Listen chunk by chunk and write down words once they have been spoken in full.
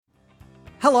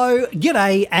Hello,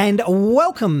 g'day, and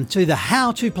welcome to the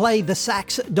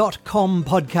howtoplaythesax.com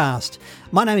podcast.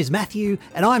 My name is Matthew,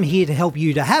 and I'm here to help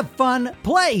you to have fun,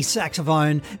 play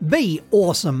saxophone, be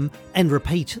awesome, and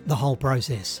repeat the whole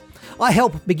process. I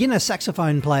help beginner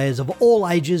saxophone players of all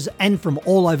ages and from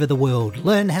all over the world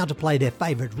learn how to play their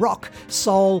favourite rock,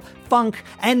 soul, funk,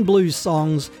 and blues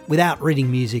songs without reading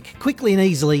music, quickly and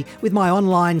easily with my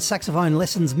online saxophone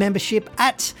lessons membership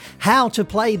at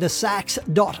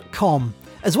howtoplaythesax.com.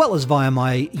 as well as via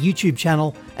my YouTube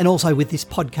channel and also with this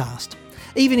podcast.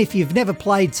 Even if you've never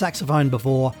played saxophone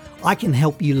before, I can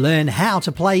help you learn how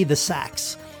to play the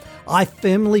sax. I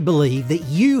firmly believe that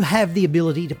you have the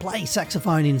ability to play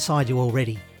saxophone inside you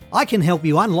already. I can help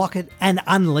you unlock it and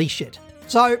unleash it.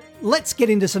 So let's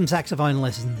get into some saxophone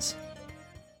lessons.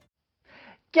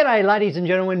 G'day ladies and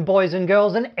gentlemen, boys and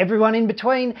girls and everyone in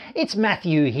between. It's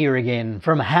Matthew here again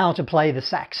from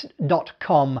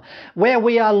howtoplaythesax.com, where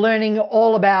we are learning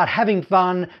all about having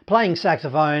fun, playing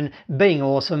saxophone, being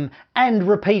awesome and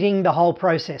repeating the whole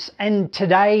process. And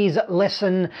today's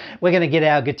lesson, we're going to get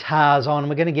our guitars on,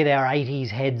 we're going to get our 80s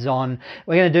heads on,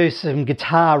 we're going to do some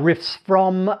guitar riffs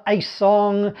from a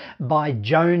song by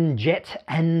Joan Jett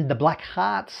and the Black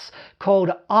Hearts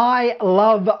called I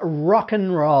Love Rock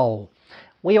and Roll.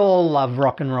 We all love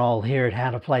rock and roll here at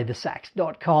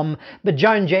howtoplaythesax.com, but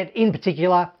Joan Jett in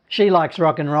particular, she likes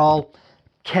rock and roll.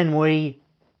 Can we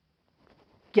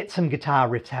get some guitar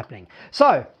riffs happening?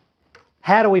 So,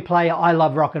 how do we play I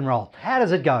Love Rock and Roll? How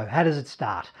does it go? How does it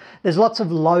start? There's lots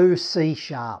of low C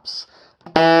sharps.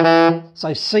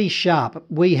 So C sharp,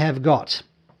 we have got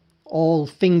all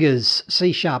fingers,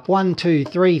 C sharp, 1, 2,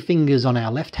 3 fingers on our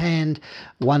left hand,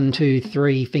 1, 2,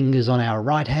 3 fingers on our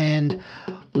right hand,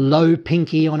 low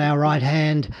pinky on our right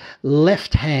hand.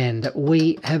 Left hand,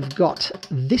 we have got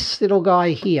this little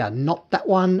guy here, not that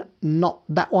one, not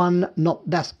that one, not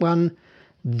that one,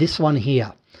 this one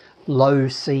here, low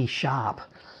C sharp.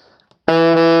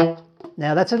 Now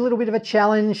that's a little bit of a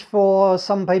challenge for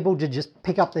some people to just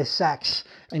pick up their sax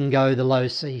and go the low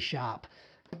C sharp.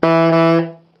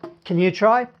 Can you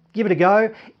try? Give it a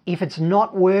go. If it's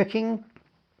not working,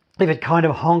 if it kind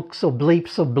of honks or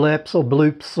bleeps or blurps or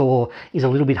bloops or is a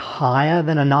little bit higher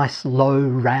than a nice low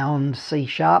round C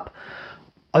sharp,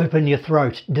 open your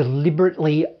throat.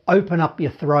 Deliberately open up your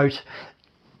throat.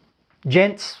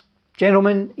 Gents,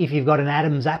 gentlemen, if you've got an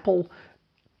Adam's apple,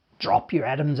 drop your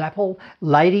Adam's apple.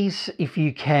 Ladies, if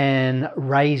you can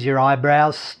raise your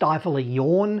eyebrows, stifle a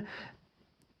yawn.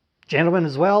 Gentlemen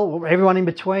as well, everyone in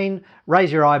between,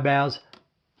 raise your eyebrows,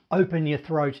 open your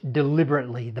throat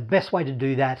deliberately. The best way to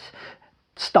do that,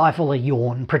 stifle a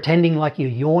yawn, pretending like you're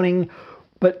yawning,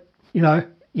 but you know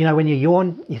when you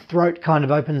yawn, your throat kind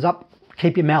of opens up.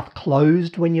 Keep your mouth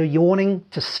closed when you're yawning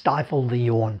to stifle the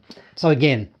yawn. So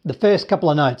again, the first couple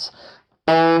of notes.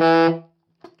 Can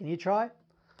you try?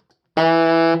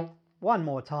 One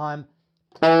more time.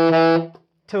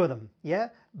 Two of them, yeah?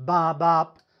 Ba ba.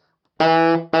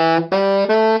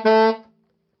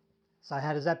 So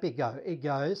how does that bit go? It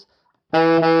goes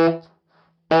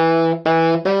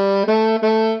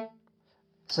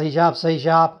C sharp, C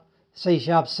sharp, C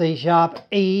sharp, C sharp,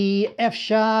 E, F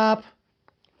sharp.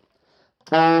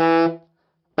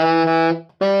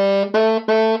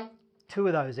 Two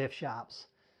of those F sharps.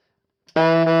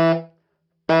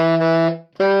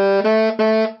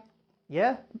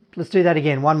 Yeah? Let's do that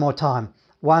again one more time.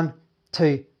 1,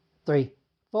 2, 3,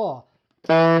 4.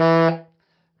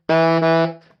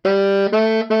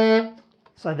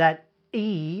 So that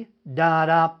E, da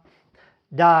da,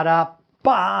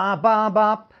 ba ba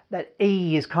ba, that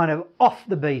E is kind of off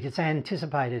the beat. It's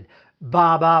anticipated.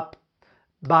 Ba ba,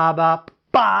 ba ba,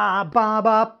 ba ba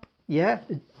ba. Yeah,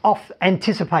 off.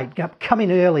 Anticipate. Come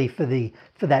in early for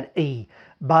that E.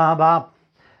 Ba ba,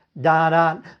 da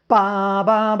da, ba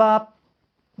ba ba.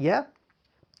 Yeah.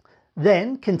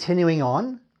 Then continuing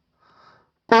on.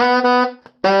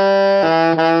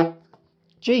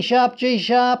 G sharp, G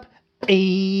sharp,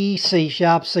 E, C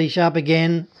sharp, C sharp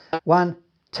again. 1,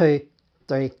 2,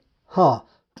 3, 4.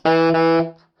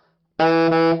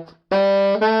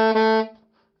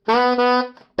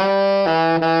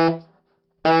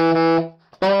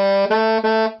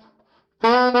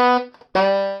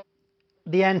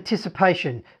 The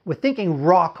anticipation. We're thinking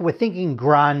rock, we're thinking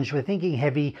grunge, we're thinking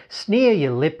heavy. Sneer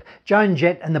your lip. Joan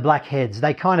Jett and the Blackheads,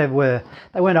 they weren't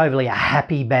overly a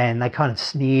happy band. They kind of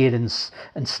sneered and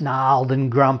snarled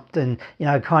and grumped and,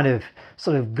 kind of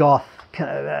sort of goth.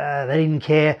 They didn't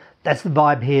care. That's the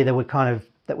vibe here that we're trying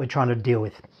to deal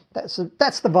with. That's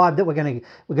the vibe that we're going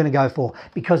to go for.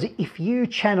 Because if you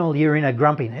channel your inner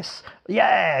grumpiness,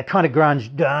 yeah, kind of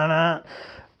grunge,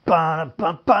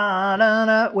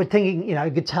 We're thinking, you know,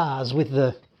 guitars with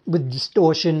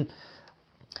distortion.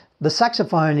 The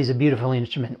saxophone is a beautiful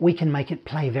instrument. We can make it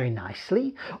play very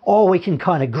nicely, or we can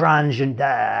kind of grunge and,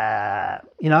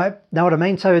 you know what I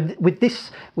mean? So with this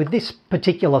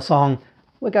particular song,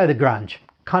 we'll go the grunge.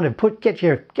 Kind of get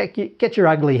your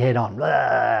ugly head on,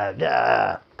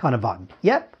 kind of vibe.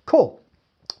 Yep, cool.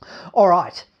 All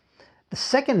right. The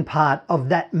second part of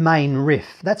that main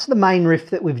riff, that's the main riff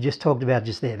that we've just talked about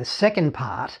just there. The second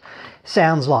part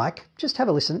sounds like, just have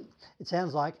a listen. It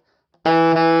sounds like,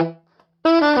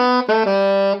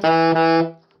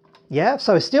 yeah,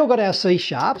 so we've still got our C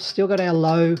sharps, still got our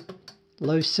low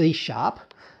C sharp.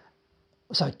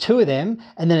 So two of them,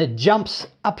 and then it jumps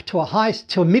up to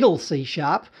a middle C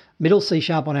sharp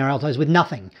on our altos with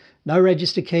nothing. No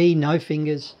register key, no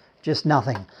fingers, just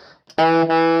nothing.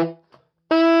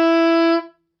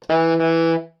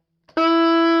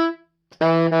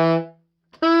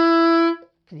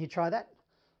 Can you try that?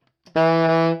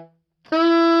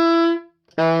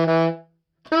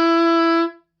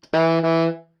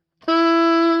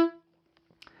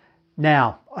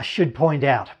 Now, I should point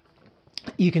out,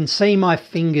 you can see my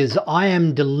fingers. I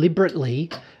am deliberately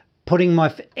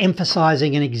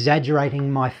emphasizing and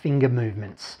exaggerating my finger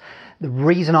movements. The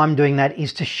reason I'm doing that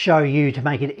is to show you, to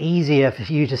make it easier for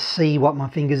you to see what my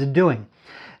fingers are doing.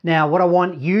 Now, what I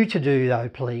want you to do though,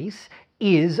 please,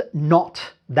 is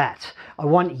not that. I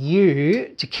want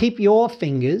you to keep your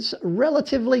fingers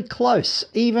relatively close.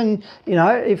 Even, you know,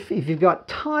 if you've got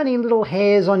tiny little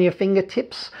hairs on your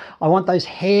fingertips, I want those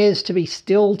hairs to be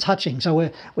still touching. So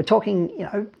we're talking, you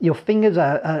know, your fingers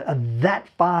are that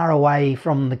far away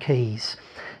from the keys.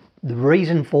 The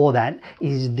reason for that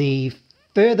is the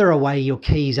further away your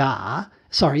fingers are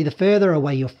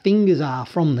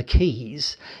from the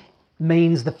keys,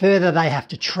 means the further they have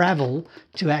to travel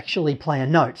to actually play a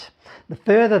note. The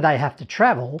further they have to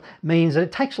travel means that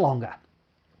it takes longer.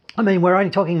 I mean, we're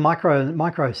only talking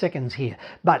microseconds here,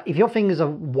 but if your fingers are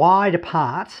wide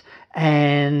apart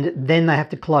and then they have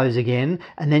to close again,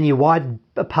 and then you're wide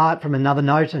apart from another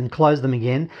note and close them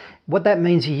again, what that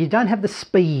means is you don't have the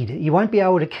speed. You won't be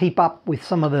able to keep up with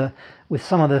some of the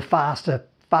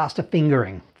faster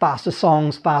fingering, faster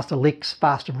songs, faster licks,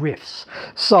 faster riffs.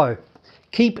 So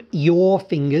keep your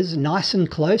fingers nice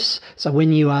and close, so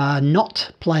when you are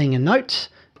not playing a note,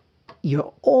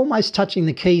 you're almost touching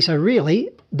the key. So really,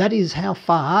 that is how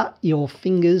far your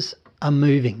fingers are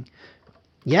moving.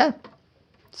 Yeah?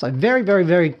 So very, very,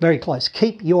 very, very close.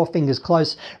 Keep your fingers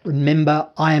close. Remember,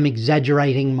 I am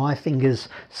exaggerating my fingers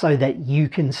so that you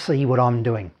can see what I'm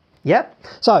doing. Yep.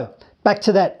 So back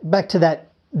to that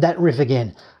riff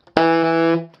again.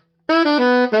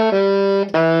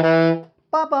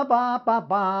 Ba ba ba ba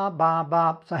ba ba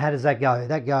ba. So how does that go?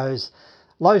 That goes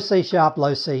low C sharp,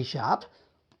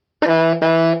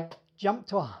 jump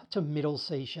to middle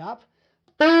C sharp,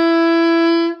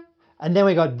 and then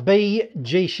we got B,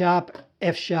 G sharp,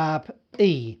 F sharp,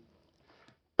 E.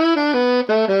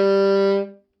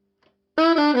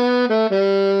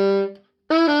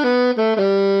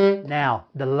 Now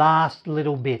the last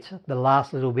little bit, we're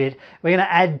going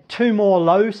to add two more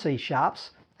low C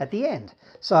sharps at the end.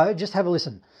 So just have a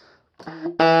listen.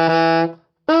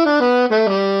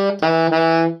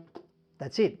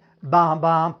 That's it. Bam,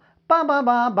 bam, bam, bam,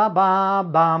 bam, bam,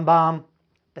 bam, bam, bam.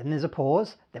 Then there's a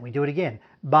pause. Then we do it again.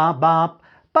 Bam, bam,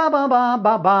 bam, bam, bam,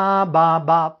 bam, bam, bam,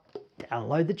 bam.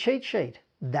 Download the cheat sheet.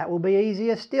 That will be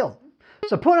easier still.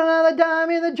 So put another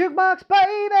dime in the jukebox,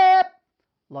 baby. A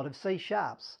lot of C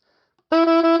sharps.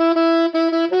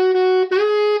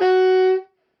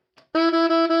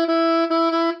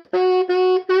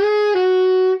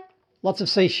 Lots of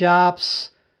C sharps,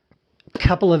 a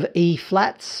couple of E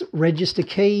flats, register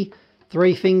key,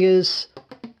 three fingers,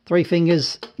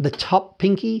 the top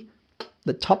pinky,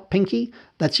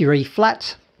 that's your E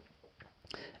flat,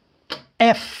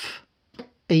 F,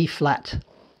 E flat.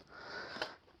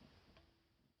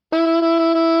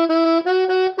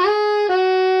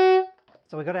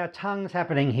 So we've got our tongues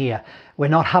happening here. We're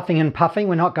not huffing and puffing,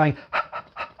 we're not going,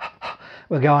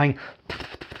 we're going.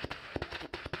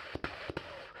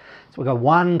 So we've got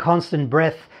one constant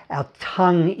breath. Our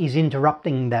tongue is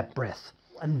interrupting that breath.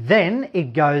 And then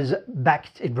it goes back,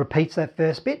 it repeats that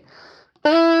first bit.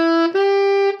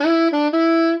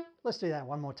 Let's do that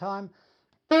one more time.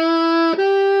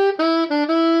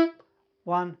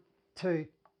 1, 2,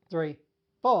 3,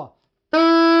 4.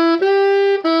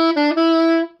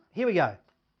 Here we go.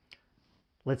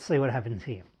 Let's see what happens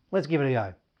here. Let's give it a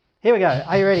go. Here we go.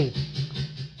 Are you ready?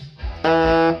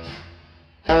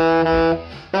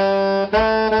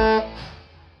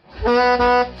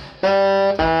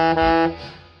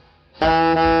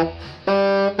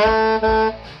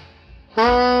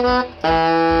 Now.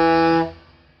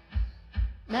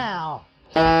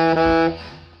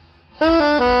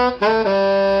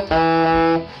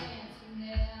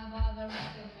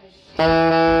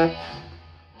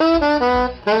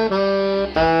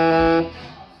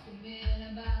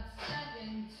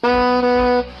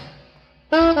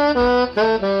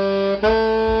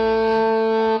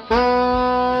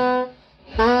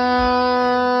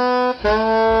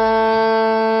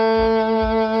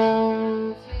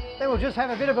 Then we'll just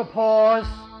have a bit of a pause.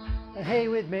 And he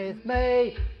with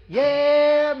me,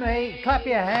 yeah, me. Clap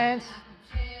your hands.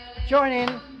 Join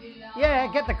in. Yeah,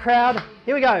 get the crowd.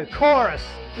 Here we go. Chorus.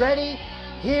 Ready?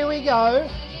 Here we go.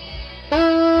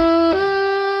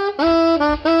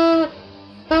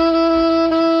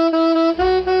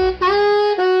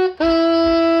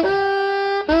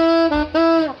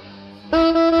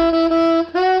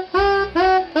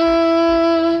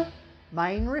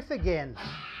 Main riff again.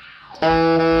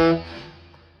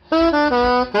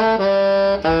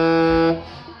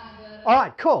 All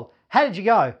right, cool. How did you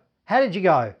go? How did you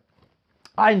go?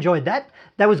 I enjoyed that.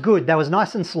 That was good. That was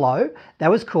nice and slow.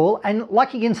 That was cool. And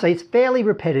like you can see, it's fairly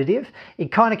repetitive.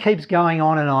 It kind of keeps going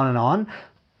on and on and on.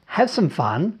 Have some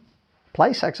fun.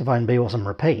 Play saxophone, be awesome,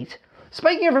 repeat.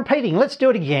 Speaking of repeating, let's do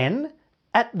it again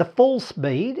at the full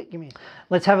speed.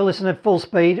 Let's have a listen at full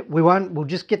speed. We'll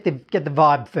just get the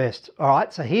vibe first. All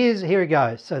right, so here it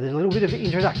goes. So there's a little bit of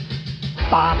introduction.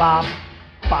 Ba ba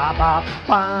ba ba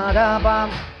ba da ba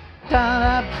da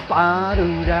da ba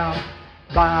do da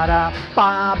ba da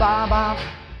ba ba ba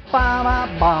ba ba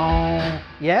ba.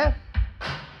 Yeah.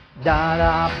 Da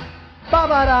da ba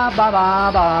ba da ba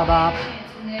ba ba ba.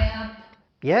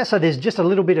 Yeah. So there's just a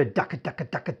little bit of ducka ducka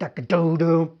ducka ducka do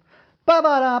do. Ba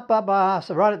ba da ba ba.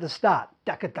 So right at the start,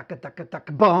 ducka ducka ducka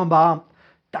ducka bum bum.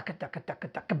 Ducka ducka ducka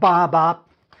ducka ba ba.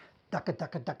 Ducka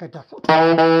ducka ducka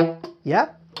ducka. Yeah.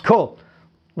 Cool.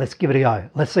 Let's give it a go.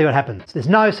 Let's see what happens. There's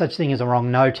no such thing as a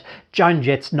wrong note. Joan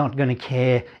Jett's not going to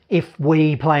care if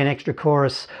we play an extra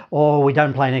chorus or we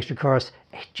don't play an extra chorus.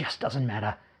 It just doesn't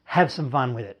matter. Have some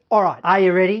fun with it. All right, are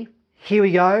you ready? Here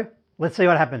we go. Let's see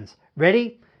what happens.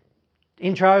 Ready?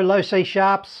 Intro, low C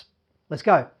sharps. Let's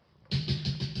go.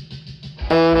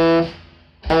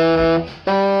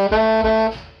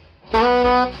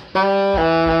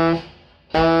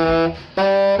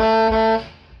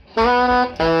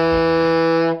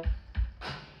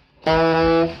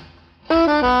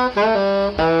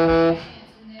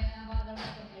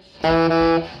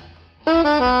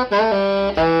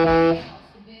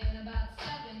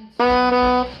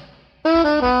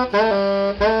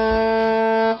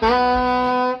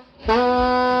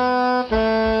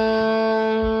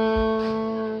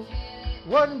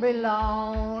 Wouldn't be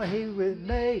long, he with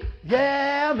me,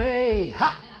 yeah me,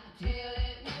 ha!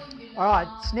 All right,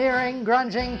 sneering,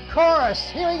 grunging, chorus,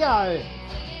 here we go.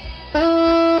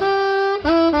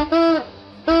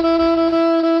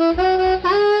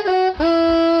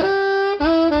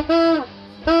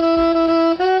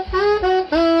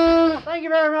 Thank you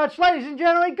very much, ladies and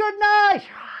gentlemen, good night!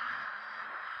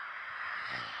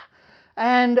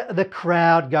 And the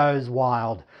crowd goes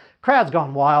wild. Crowd's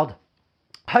gone wild.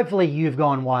 Hopefully you've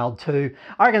gone wild too.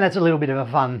 I reckon that's a little bit of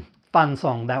a fun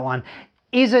song, that one.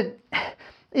 Is it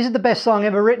the best song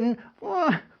ever written?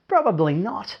 Well, probably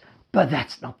not. But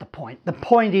that's not the point. The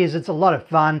point is it's a lot of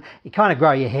fun. You kind of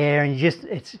grow your hair and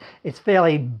it's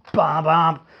fairly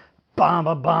ba.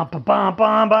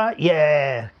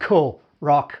 Yeah, cool.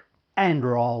 Rock and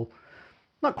roll.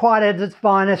 Not quite at its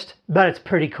finest, but it's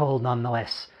pretty cool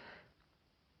nonetheless.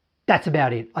 That's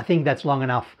about it. I think that's long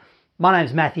enough. My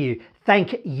name's Matthew.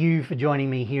 Thank you for joining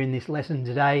me here in this lesson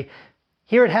today.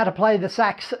 Here at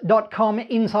howtoplaythesax.com,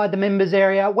 inside the members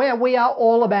area, where we are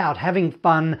all about having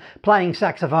fun, playing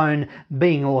saxophone,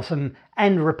 being awesome,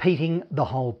 and repeating the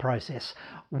whole process.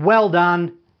 Well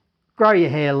done. Grow your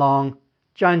hair long.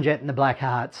 Joan Jett and the Black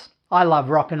Hearts. I love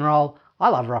rock and roll. I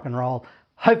love rock and roll.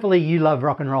 Hopefully you love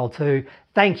rock and roll too.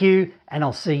 Thank you, and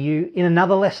I'll see you in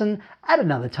another lesson at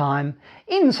another time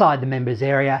inside the members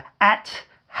area at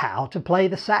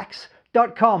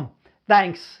howtoplaythesax.com.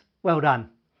 Thanks. Well done.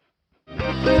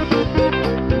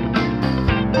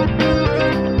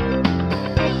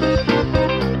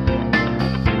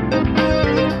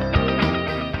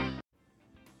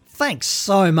 Thanks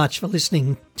so much for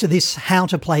listening to this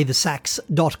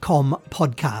howtoplaythesax.com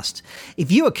podcast.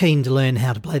 If you are keen to learn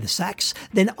how to play the sax,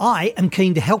 then I am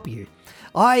keen to help you.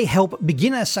 I help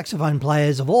beginner saxophone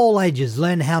players of all ages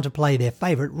learn how to play their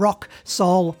favourite rock,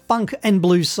 soul, funk and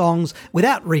blues songs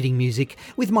without reading music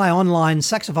with my online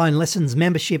saxophone lessons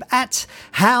membership at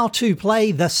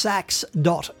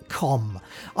howtoplaythesax.com.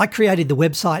 I created the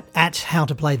website at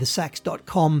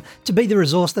howtoplaythesax.com to be the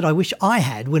resource that I wish I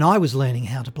had when I was learning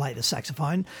how to play the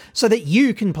saxophone, so that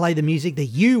you can play the music that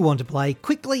you want to play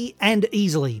quickly and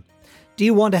easily. Do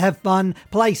you want to have fun,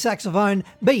 play saxophone,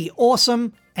 be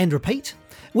awesome, and repeat?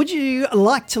 Would you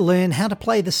like to learn how to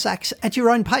play the sax at your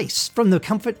own pace from the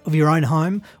comfort of your own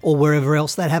home or wherever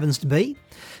else that happens to be?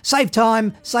 Save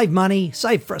time, save money,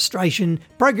 save frustration,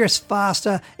 progress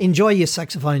faster, enjoy your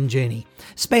saxophone journey.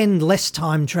 Spend less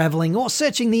time travelling or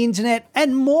searching the internet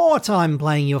and more time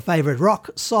playing your favourite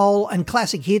rock, soul and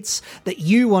classic hits that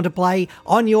you want to play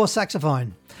on your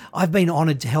saxophone. I've been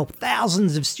honoured to help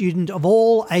thousands of students of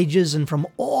all ages and from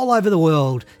all over the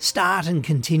world start and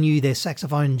continue their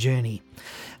saxophone journey.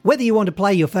 Whether you want to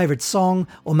play your favourite song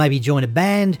or maybe join a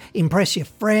band, impress your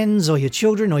friends or your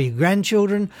children or your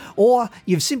grandchildren, or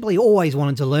you've simply always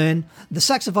wanted to learn, the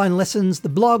saxophone lessons, the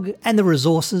blog and the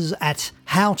resources at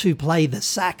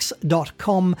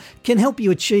howtoplaythesax.com can help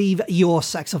you achieve your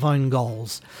saxophone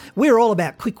goals. We're all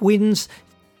about quick wins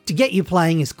to get you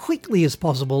playing as quickly as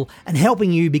possible and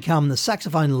helping you become the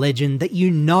saxophone legend that you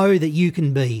know that you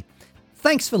can be.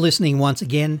 Thanks for listening once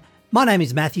again. My name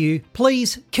is Matthew.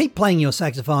 Please keep playing your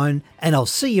saxophone and I'll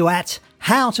see you at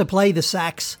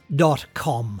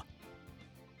howtoplaythesax.com.